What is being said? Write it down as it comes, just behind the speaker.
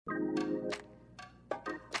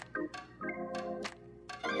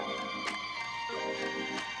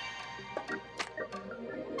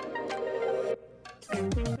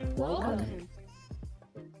Welcome.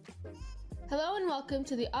 Hello and welcome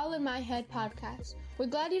to the All in My Head podcast. We're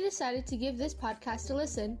glad you decided to give this podcast a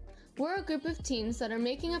listen. We're a group of teens that are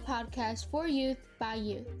making a podcast for youth by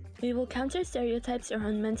youth. We will counter stereotypes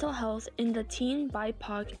around mental health in the teen,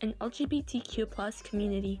 BIPOC, and LGBTQ+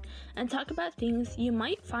 community and talk about things you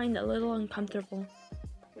might find a little uncomfortable.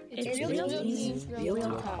 It's real teens, real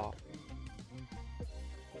talk.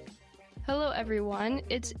 Hello everyone,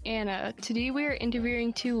 it's Anna. Today we are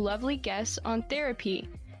interviewing two lovely guests on therapy.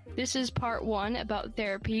 This is part 1 about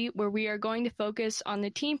therapy, where we are going to focus on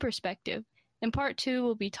the teen perspective. In part 2,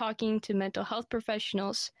 we'll be talking to mental health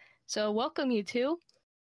professionals. So welcome you two.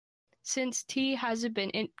 Since T hasn't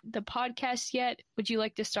been in the podcast yet, would you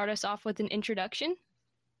like to start us off with an introduction?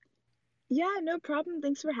 Yeah, no problem.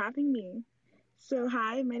 Thanks for having me. So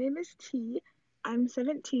hi, my name is T. I'm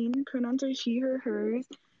 17, pronouns are she, her, hers.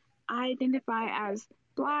 I identify as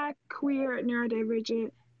Black, queer,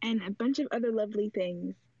 neurodivergent, and a bunch of other lovely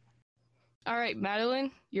things. All right,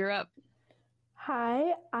 Madeline, you're up.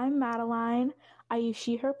 Hi, I'm Madeline. I use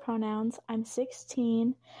she, her pronouns. I'm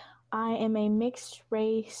 16. I am a mixed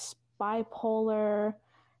race, bipolar,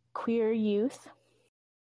 queer youth.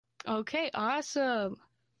 Okay, awesome.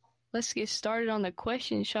 Let's get started on the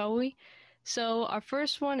question, shall we? So our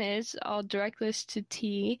first one is, I'll direct this to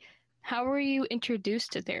T. How were you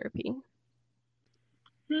introduced to therapy?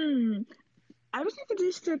 I was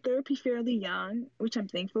introduced to therapy fairly young, which I'm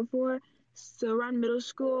thankful for. So around middle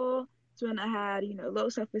school, it's when I had, low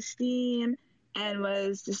self-esteem and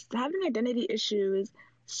was just having identity issues.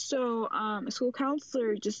 So a school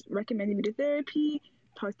counselor just recommended me to therapy,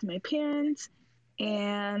 talked to my parents,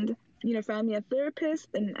 and, found me a therapist.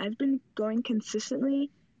 And I've been going consistently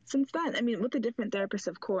since then. I mean, with a different therapist,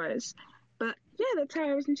 of course. But yeah, that's how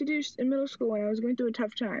I was introduced in middle school when I was going through a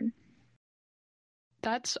tough time.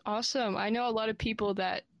 That's awesome. I know a lot of people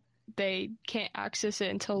that they can't access it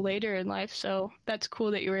until later in life, so that's cool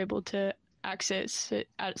that you were able to access it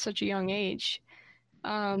at such a young age.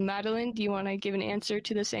 Madeline, do you want to give an answer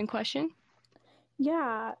to the same question?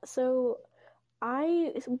 Yeah, so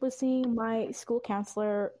I was seeing my school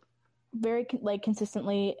counselor very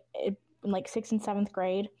consistently in 6th and 7th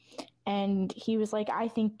grade, and he was like, I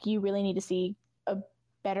think you really need to see a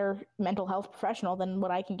better mental health professional than what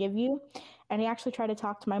I can give you. And he actually tried to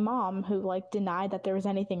talk to my mom, who denied that there was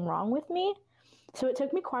anything wrong with me. So it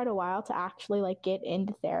took me quite a while to actually get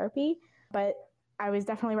into therapy, but I was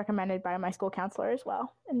definitely recommended by my school counselor as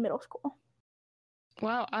well in middle school.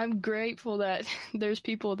 Wow, I'm grateful that there's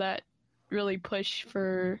people that really push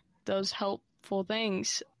for those helpful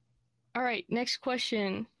things. All right, next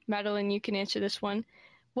question. Madeline, you can answer this one.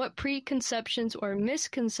 What preconceptions or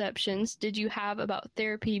misconceptions did you have about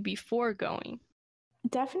therapy before going?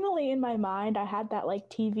 Definitely in my mind, I had that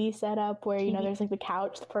TV setup where, there's the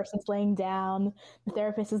couch, the person's laying down, the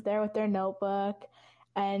therapist is there with their notebook.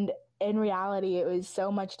 And in reality, it was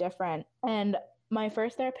so much different. And my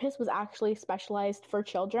first therapist was actually specialized for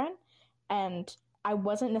children. And I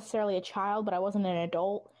wasn't necessarily a child, but I wasn't an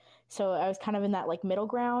adult. So I was kind of in that middle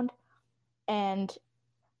ground. And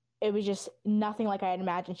it was just nothing like I had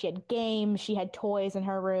imagined. She had games, she had toys in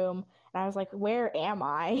her room, and I was like, where am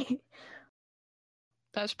I?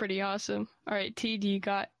 That's pretty awesome. All right, T, do you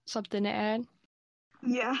got something to add?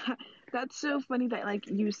 Yeah, that's so funny that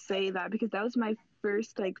you say that, because that was my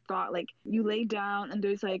first thought. You lay down and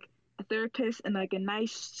there's a therapist in a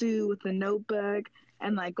nice suit with a notebook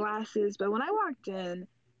and glasses. But when I walked in,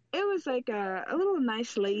 it was a little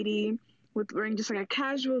nice lady with wearing just a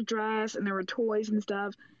casual dress, and there were toys and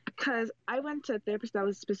stuff. Because I went to a therapist that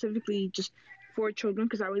was specifically just for children,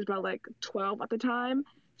 because I was about 12 at the time.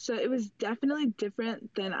 So it was definitely different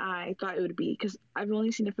than I thought it would be, because I've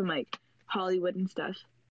only seen it from Hollywood and stuff.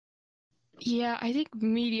 Yeah, I think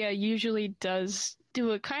media usually does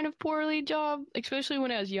do a kind of poorly job, especially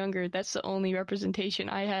when I was younger. That's the only representation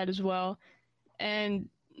I had as well. And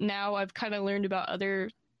now I've kind of learned about other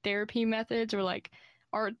therapy methods, or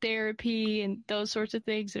art therapy and those sorts of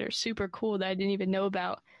things that are super cool that I didn't even know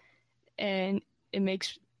about. And it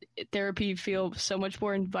makes therapy feel so much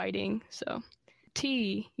more inviting. So,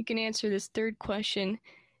 T, you can answer this third question.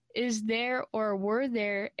 Is there or were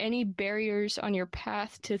there any barriers on your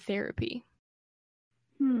path to therapy?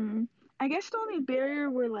 I guess the only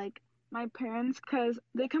barrier were my parents, because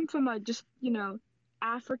they come from a just,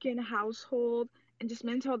 African household, and just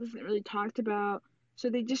mental health isn't really talked about. So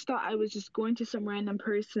they just thought I was just going to some random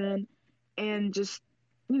person and just,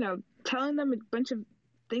 telling them a bunch of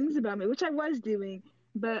things about me, which I was doing.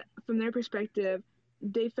 But from their perspective,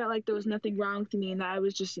 they felt like there was nothing wrong with me, and that I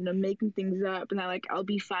was just, making things up, and that I'll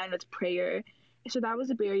be fine with prayer. So that was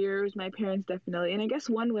a barrier. It was my parents, definitely. And I guess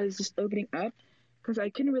one was just opening up because I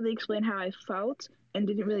couldn't really explain how I felt and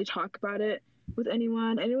didn't really talk about it with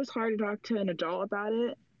anyone. And it was hard to talk to an adult about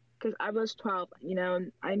it because I was 12,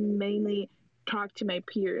 and I mainly talked to my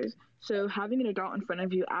peers. So having an adult in front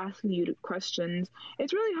of you asking you questions,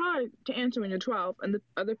 it's really hard to answer when you're 12 and the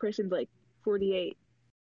other person's like 48.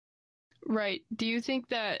 Right. Do you think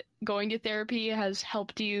that going to therapy has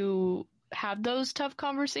helped you have those tough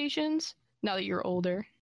conversations now that you're older?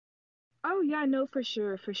 Oh, yeah, no, for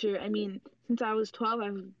sure, for sure. I mean, since I was 12,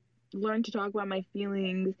 I've learned to talk about my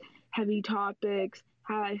feelings, heavy topics,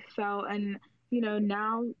 how I felt, and,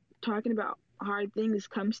 now talking about hard things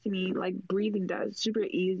comes to me like breathing does, super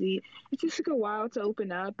easy. It just took a while to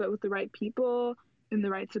open up, but with the right people and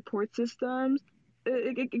the right support systems,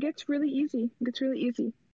 it gets really easy. It gets really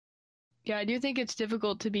easy. Yeah, I do think it's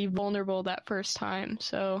difficult to be vulnerable that first time.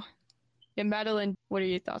 So, yeah, Madeline, what are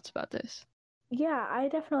your thoughts about this? Yeah, I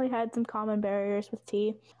definitely had some common barriers with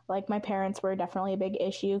tea. Like, my parents were definitely a big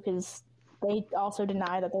issue because they also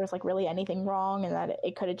deny that there was like really anything wrong and that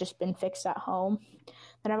it could have just been fixed at home.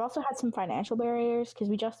 And I've also had some financial barriers because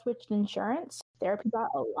we just switched insurance. Therapy got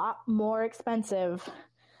a lot more expensive.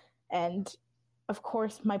 And of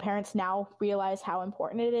course, my parents now realize how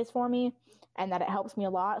important it is for me and that it helps me a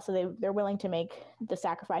lot. So they're willing to make the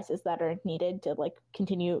sacrifices that are needed to like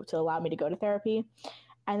continue to allow me to go to therapy.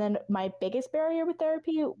 And then my biggest barrier with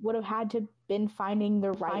therapy would have had to been finding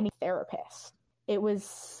the right therapist. It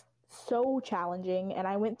was so challenging, and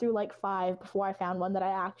I went through like 5 before I found one that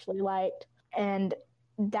I actually liked. And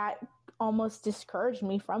that almost discouraged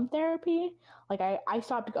me from therapy. Like I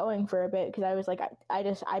stopped going for a bit because I was like,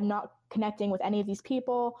 I'm not connecting with any of these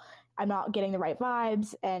people. I'm not getting the right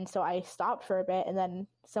vibes. And so I stopped for a bit, and then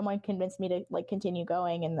someone convinced me to like continue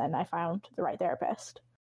going, and then I found the right therapist.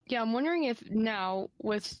 Yeah, I'm wondering if now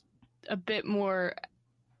with a bit more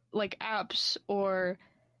like apps or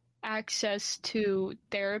access to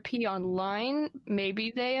therapy online,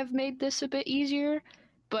 maybe they have made this a bit easier.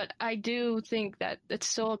 But I do think that it's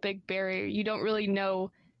still a big barrier. You don't really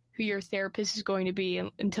know who your therapist is going to be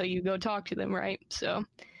until you go talk to them, right? So,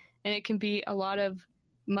 and it can be a lot of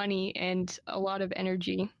money and a lot of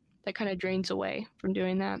energy that kind of drains away from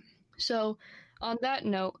doing that. So, on that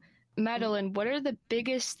note, Madeline, what are the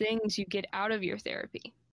biggest things you get out of your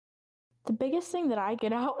therapy? The biggest thing that I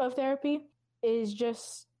get out of therapy is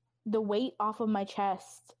just the weight off of my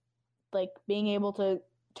chest, like being able to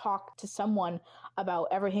talk to someone about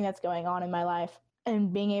everything that's going on in my life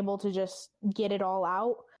and being able to just get it all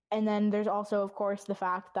out. And then there's also, of course, the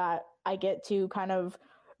fact that I get to kind of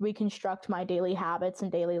reconstruct my daily habits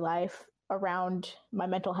and daily life around my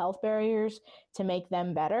mental health barriers to make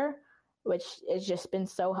them better, which has just been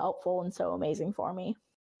so helpful and so amazing for me.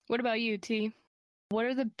 What about you, T? What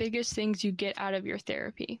are the biggest things you get out of your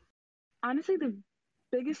therapy? Honestly, the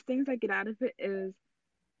biggest things I get out of it is,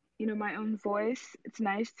 my own voice. It's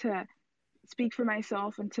nice to speak for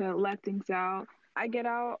myself and to let things out. I get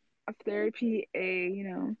out of therapy a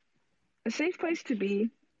safe place to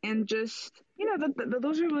be, and just,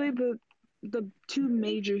 those are really the two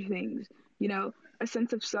major things, a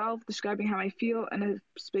sense of self, describing how I feel, and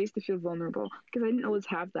a space to feel vulnerable, because I didn't always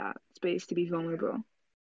have that space to be vulnerable.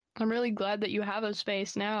 I'm really glad that you have a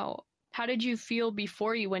space now. How did you feel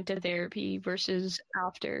before you went to therapy versus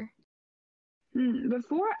after?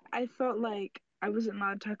 Before, I felt like I wasn't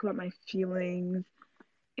allowed to talk about my feelings,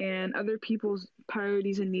 and other people's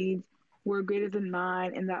priorities and needs were greater than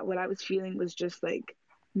mine, and that what I was feeling was just like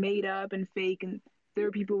made up and fake, and there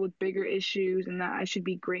were people with bigger issues, and that I should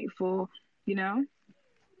be grateful,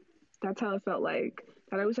 That's how it felt like.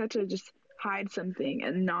 That I always had to just hide something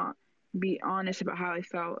and not be honest about how I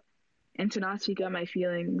felt, and to not speak out my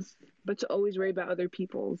feelings, but to always worry about other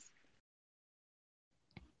people's.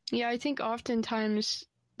 Yeah, I think oftentimes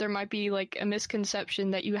there might be like a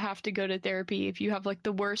misconception that you have to go to therapy if you have like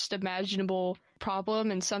the worst imaginable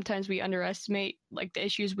problem, and sometimes we underestimate like the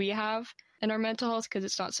issues we have in our mental health because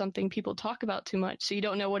it's not something people talk about too much, so you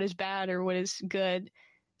don't know what is bad or what is good.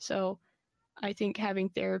 So I think having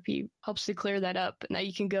therapy helps to clear that up, and that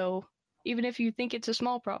you can go even if you think it's a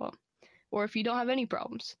small problem or if you don't have any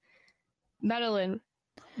problems. Madeline,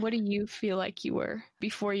 what do you feel like you were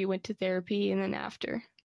before you went to therapy and then after?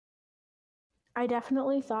 I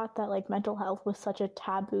definitely thought that like mental health was such a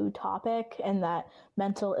taboo topic and that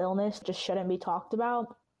mental illness just shouldn't be talked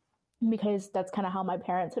about, because that's kind of how my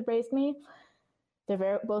parents had raised me.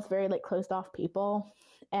 They're both very like closed off people.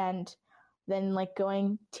 And then like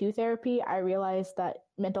going to therapy, I realized that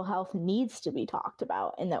mental health needs to be talked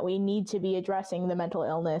about and that we need to be addressing the mental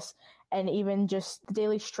illness and even just the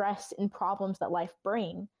daily stress and problems that life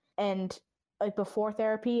bring. And like before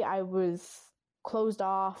therapy, I was closed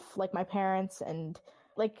off like my parents, and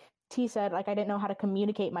like T said, like I didn't know how to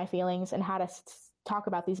communicate my feelings and how to talk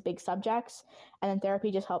about these big subjects. And then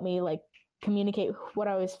therapy just helped me like communicate what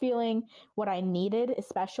I was feeling, what I needed,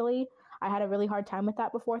 especially. I had a really hard time with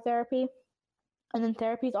that before therapy. And then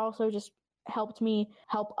therapy's also just helped me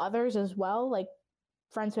help others as well, like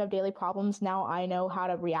friends who have daily problems. Now I know how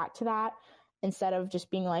to react to that instead of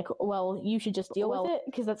just being like, well, you should just deal with it,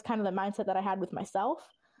 because that's kind of the mindset that I had with myself.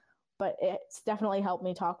 But it's definitely helped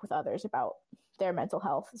me talk with others about their mental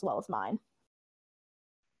health as well as mine.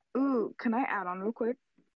 Ooh, can I add on real quick?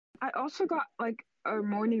 I also got like a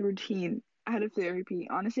morning routine ahead of therapy.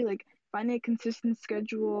 Honestly, like finding a consistent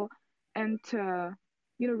schedule and to,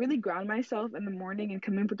 really ground myself in the morning and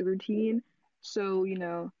come in with a routine. So,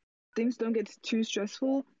 things don't get too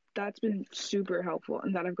stressful. That's been super helpful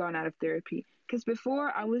and that I've gotten out of therapy. Because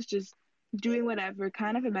before I was just doing whatever,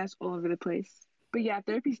 kind of a mess all over the place. But yeah,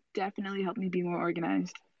 therapy's definitely helped me be more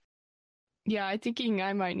organized. Yeah, I'm thinking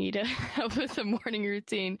I might need help with a morning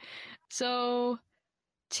routine. So,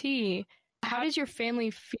 T, how does your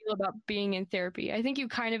family feel about being in therapy? I think you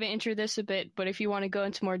kind of answered this a bit, but if you want to go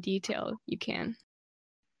into more detail, you can.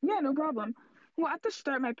 Yeah, no problem. Well, at the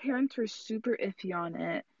start, my parents were super iffy on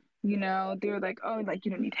it. They were like, oh, like,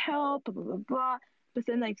 you don't need help, blah, blah, blah, blah. But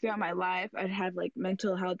then, like, throughout my life, I'd have, like,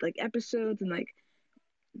 mental health, like, episodes. And, like,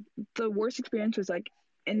 the worst experience was, like,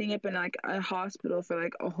 ending up in, like, a hospital for,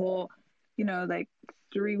 like, a whole, like,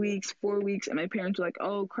 3 weeks, 4 weeks. And my parents were like,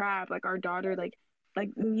 oh, crap, like, our daughter, like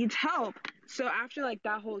needs help. So after, like,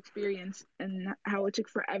 that whole experience and how it took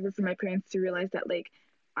forever for my parents to realize that, like,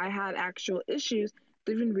 I had actual issues,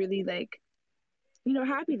 they've been really, like,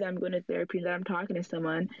 happy that I'm going to therapy, that I'm talking to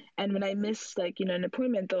someone. And when I miss, like, an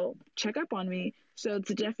appointment, they'll check up on me. So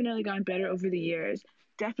it's definitely gotten better over the years,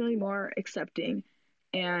 definitely more accepting.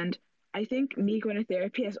 And I think me going to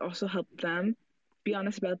therapy has also helped them be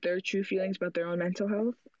honest about their true feelings about their own mental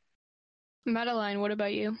health. Madeline, what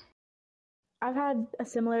about you? I've had a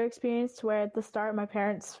similar experience where at the start my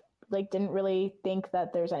parents like didn't really think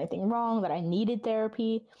that there's anything wrong, that I needed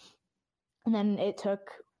therapy. And then it took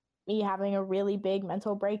me having a really big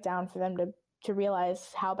mental breakdown for them to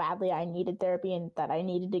realize how badly I needed therapy and that I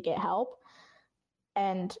needed to get help.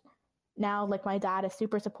 And now, like, my dad is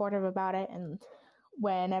super supportive about it. And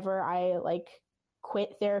whenever I, like,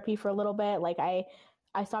 quit therapy for a little bit, like, I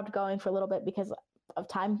stopped going for a little bit because of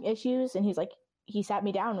time issues. And he sat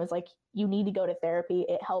me down and was like, you need to go to therapy.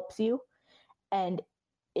 It helps you. And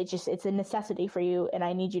it's a necessity for you. And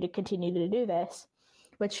I need you to continue to do this,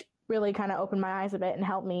 which really kind of opened my eyes a bit and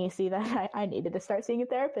helped me see that I needed to start seeing a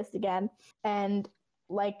therapist again. And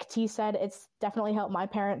like T said, it's definitely helped my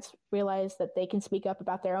parents realize that they can speak up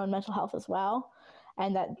about their own mental health as well.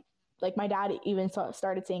 And that, like, my dad even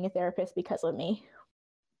started seeing a therapist because of me.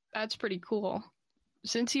 That's pretty cool.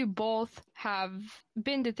 Since you both have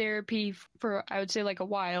been to therapy for, I would say, like a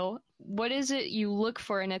while, what is it you look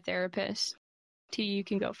for in a therapist? T, you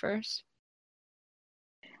can go first.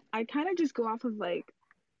 I kind of just go off of, like,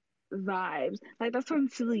 vibes. Like, that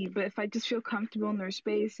sounds silly, but if I just feel comfortable in their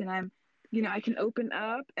space and I'm, I can open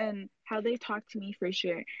up, and how they talk to me for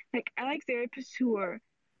sure. Like, I like therapists who are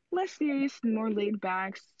less serious and more laid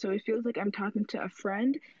back, so it feels like I'm talking to a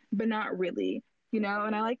friend, but not really, and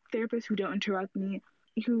I like therapists who don't interrupt me,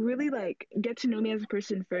 who really, like, get to know me as a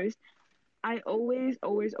person first. I always,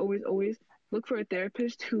 always, always, always look for a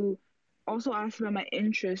therapist who also asks about my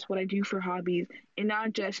interests, what I do for hobbies, and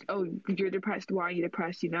not just, oh, you're depressed, why are you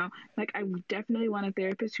depressed, Like, I definitely want a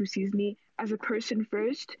therapist who sees me as a person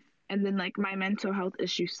first, and then, like, my mental health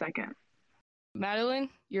issues second. Madeline,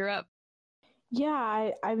 you're up.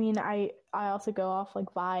 Yeah, I mean, I also go off, like,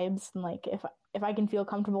 vibes, and, like, if I can feel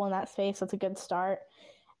comfortable in that space, that's a good start.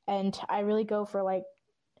 And I really go for, like,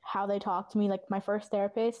 how they talk to me. Like, my first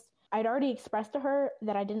therapist, I'd already expressed to her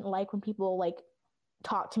that I didn't like when people, like,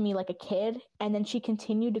 talk to me like a kid, and then she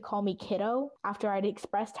continued to call me kiddo after I'd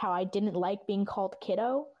expressed how I didn't like being called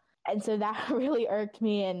kiddo. And so that really irked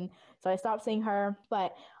me, and so I stopped seeing her.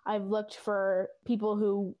 But I've looked for people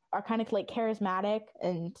who are kind of like charismatic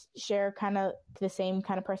and share kind of the same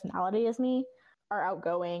kind of personality as me, are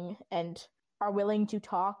outgoing and are willing to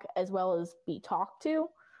talk as well as be talked to,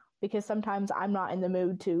 because sometimes I'm not in the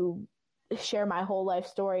mood to share my whole life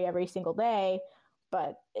story every single day.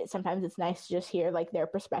 But sometimes it's nice to just hear, like, their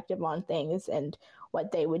perspective on things and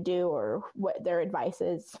what they would do or what their advice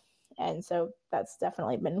is. And so that's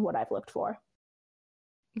definitely been what I've looked for.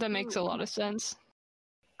 That makes a lot of sense.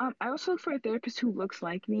 I also look for a therapist who looks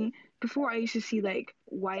like me. Before, I used to see, like,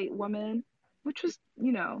 white women, which was,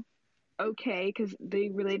 okay, because they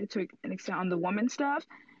related to an extent on the woman stuff.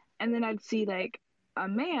 And then I'd see like a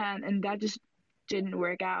man, and that just didn't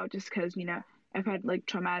work out just because, I've had like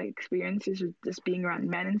traumatic experiences with just being around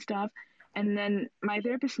men and stuff. And then my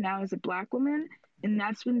therapist now is a Black woman, and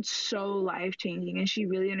that's been so life changing. And she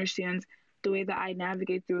really understands the way that I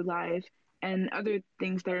navigate through life and other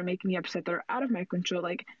things that are making me upset that are out of my control,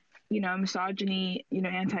 like, misogyny,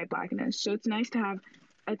 anti-Blackness. So it's nice to have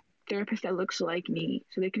a therapist that looks like me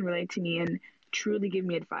so they can relate to me and truly give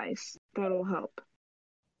me advice. That'll help.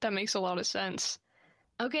 That makes a lot of sense.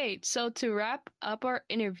 Okay, so to wrap up our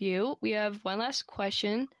interview, we have one last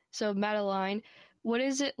question. So, Madeline, what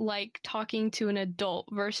is it like talking to an adult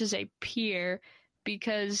versus a peer?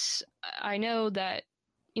 Because I know that,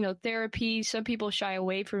 therapy, some people shy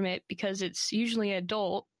away from it because it's usually an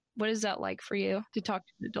adult. What is that like for you to talk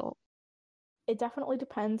to an adult? It definitely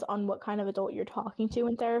depends on what kind of adult you're talking to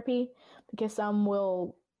in therapy, because some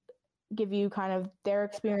will give you kind of their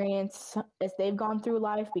experience as they've gone through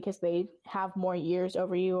life because they have more years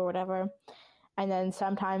over you or whatever. And then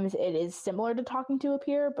sometimes it is similar to talking to a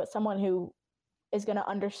peer, but someone who is going to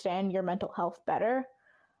understand your mental health better.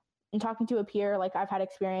 And talking to a peer, like I've had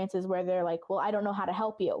experiences where they're like, well, I don't know how to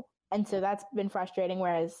help you. And so that's been frustrating.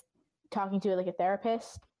 Whereas talking to like a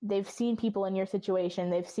therapist, they've seen people in your situation,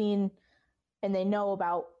 they've seen and they know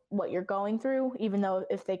about what you're going through, even though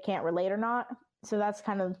if they can't relate or not. So that's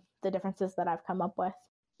kind of the differences that I've come up with.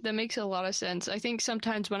 That makes a lot of sense. I think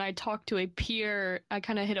sometimes when I talk to a peer, I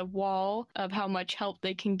kind of hit a wall of how much help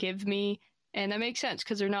they can give me. And that makes sense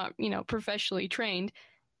because they're not, professionally trained.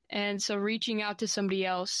 And so reaching out to somebody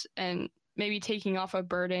else and maybe taking off a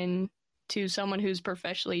burden to someone who's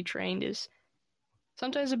professionally trained is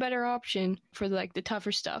sometimes a better option for like the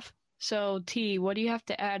tougher stuff. So T, what do you have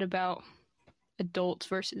to add about adults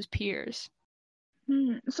versus peers?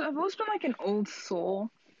 So I've always been like an old soul.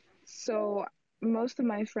 So most of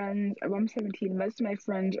my friends, I'm 17, most of my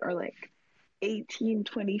friends are like 18,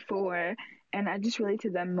 24, and I just relate to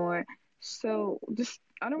them more. So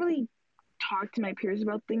I don't really talk to my peers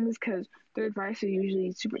about things because their advice is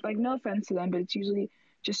usually super, like, no offense to them, but it's usually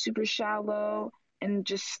just super shallow and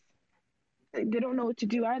just, they don't know what to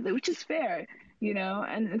do either, which is fair,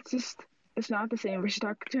 and it's not the same versus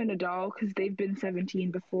talking to an adult because they've been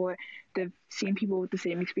 17 before, they've seen people with the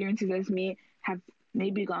same experiences as me, have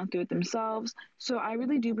maybe gone through it themselves. So I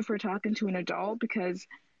really do prefer talking to an adult because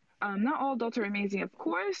not all adults are amazing, of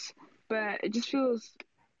course, but it just feels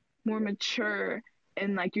more mature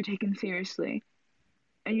and like you're taken seriously.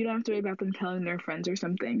 And you don't have to worry about them telling their friends or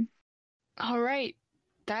something. All right.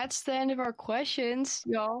 That's the end of our questions,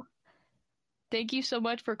 y'all. Thank you so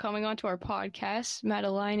much for coming on to our podcast,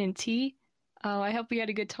 Madeline and T. I hope you had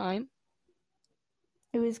a good time.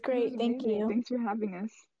 It was great. Thank you. Thanks for having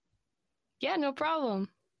us. Yeah, no problem.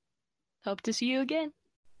 Hope to see you again.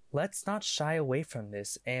 Let's not shy away from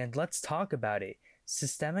this and let's talk about it.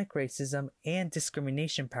 Systemic racism and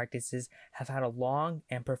discrimination practices have had a long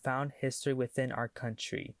and profound history within our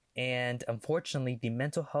country. And unfortunately, the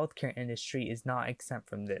mental health care industry is not exempt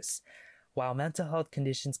from this. While mental health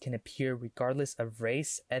conditions can appear regardless of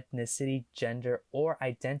race, ethnicity, gender, or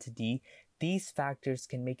identity, these factors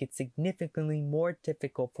can make it significantly more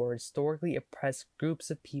difficult for historically oppressed groups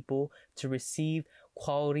of people to receive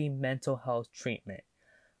quality mental health treatment.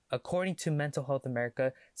 According to Mental Health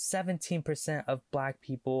America, 17% of Black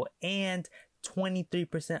people and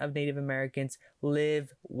 23% of Native Americans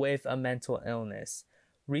live with a mental illness.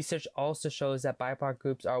 Research also shows that BIPOC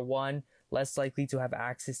groups are 1, less likely to have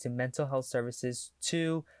access to mental health services,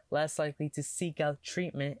 2, less likely to seek out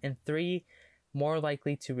treatment, and 3, more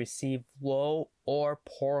likely to receive low or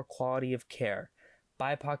poor quality of care.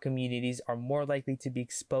 BIPOC communities are more likely to be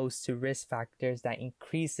exposed to risk factors that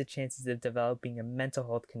increase the chances of developing a mental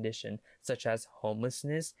health condition, such as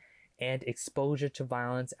homelessness and exposure to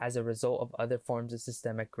violence as a result of other forms of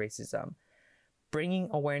systemic racism. Bringing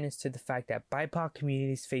awareness to the fact that BIPOC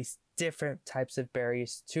communities face different types of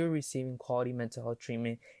barriers to receiving quality mental health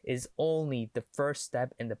treatment is only the first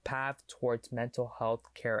step in the path towards mental health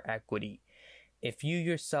care equity. If you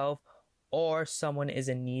yourself or someone is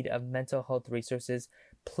in need of mental health resources,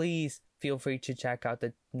 please feel free to check out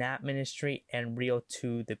the NAP Ministry and Real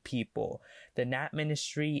to the People. The NAP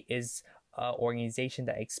Ministry is an organization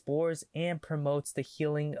that explores and promotes the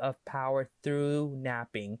healing of power through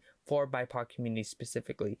napping for BIPOC communities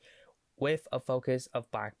specifically, with a focus of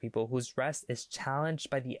Black people whose rest is challenged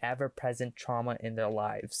by the ever-present trauma in their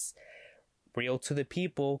lives. Real to the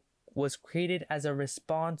People was created as a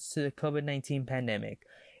response to the COVID-19 pandemic.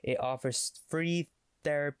 It offers free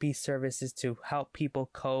therapy services to help people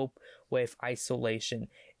cope with isolation,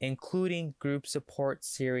 including group support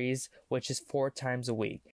series, which is 4 times a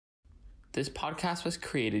week. This podcast was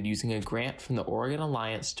created using a grant from the Oregon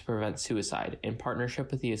Alliance to Prevent Suicide in partnership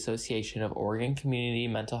with the Association of Oregon Community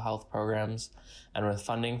Mental Health Programs and with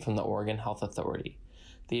funding from the Oregon Health Authority.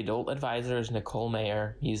 The adult advisor is Nicole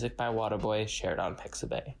Mayer, music by Waterboy, shared on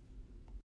Pixabay.